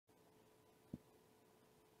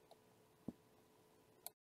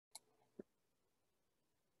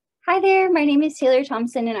Hi there, my name is Taylor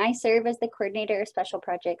Thompson and I serve as the Coordinator of Special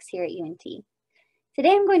Projects here at UNT.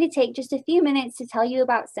 Today I'm going to take just a few minutes to tell you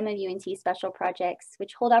about some of UNT's special projects,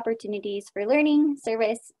 which hold opportunities for learning,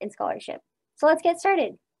 service, and scholarship. So let's get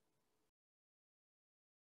started.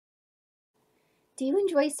 Do you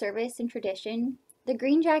enjoy service and tradition? The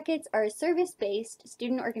Green Jackets are a service-based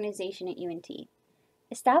student organization at UNT.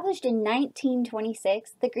 Established in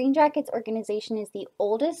 1926, the Green Jackets organization is the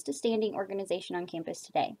oldest standing organization on campus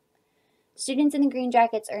today. Students in the Green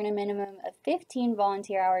Jackets earn a minimum of 15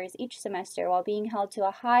 volunteer hours each semester while being held to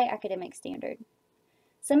a high academic standard.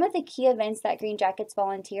 Some of the key events that Green Jackets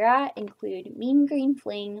volunteer at include Mean Green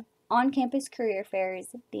Fling, on-campus career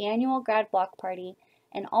fairs, the annual grad block party,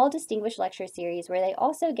 and all distinguished lecture series where they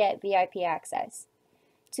also get VIP access.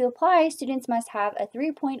 To apply, students must have a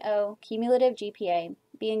 3.0 cumulative GPA,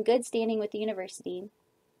 be in good standing with the university,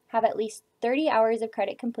 have at least 30 hours of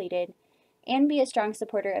credit completed, and be a strong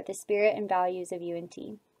supporter of the spirit and values of UNT.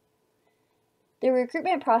 The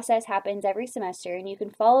recruitment process happens every semester, and you can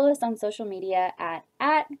follow us on social media at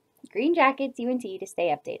 @GreenJacketsUNT to stay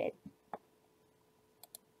updated.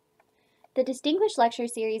 The Distinguished Lecture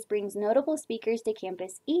Series brings notable speakers to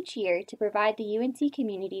campus each year to provide the UNT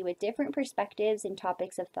community with different perspectives and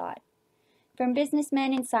topics of thought. From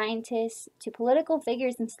businessmen and scientists to political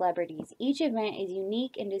figures and celebrities, each event is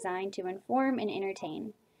unique and designed to inform and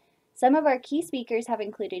entertain. Some of our key speakers have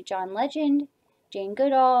included John Legend, Jane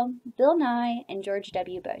Goodall, Bill Nye, and George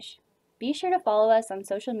W. Bush. Be sure to follow us on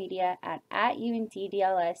social media at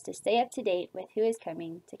 @UNTDLS to stay up to date with who is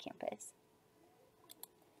coming to campus.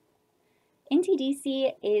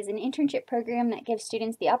 NTDC is an internship program that gives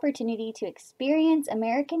students the opportunity to experience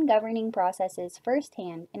American governing processes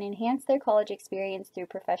firsthand and enhance their college experience through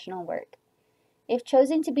professional work. If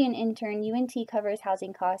chosen to be an intern, UNT covers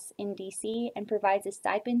housing costs in DC and provides a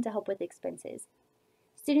stipend to help with expenses.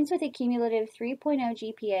 Students with a cumulative 3.0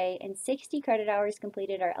 GPA and 60 credit hours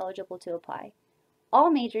completed are eligible to apply.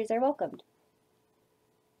 All majors are welcomed.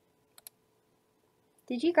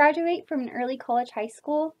 Did you graduate from an early college high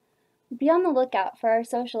school? Be on the lookout for our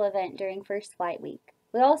social event during First Flight Week.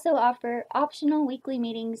 We also offer optional weekly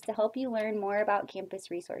meetings to help you learn more about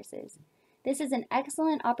campus resources. This is an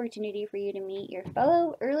excellent opportunity for you to meet your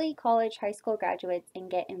fellow early college high school graduates and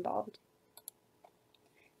get involved.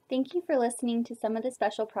 Thank you for listening to some of the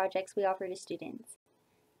special projects we offer to students.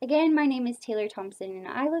 Again, my name is Taylor Thompson and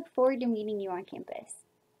I look forward to meeting you on campus.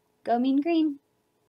 Go Mean Green!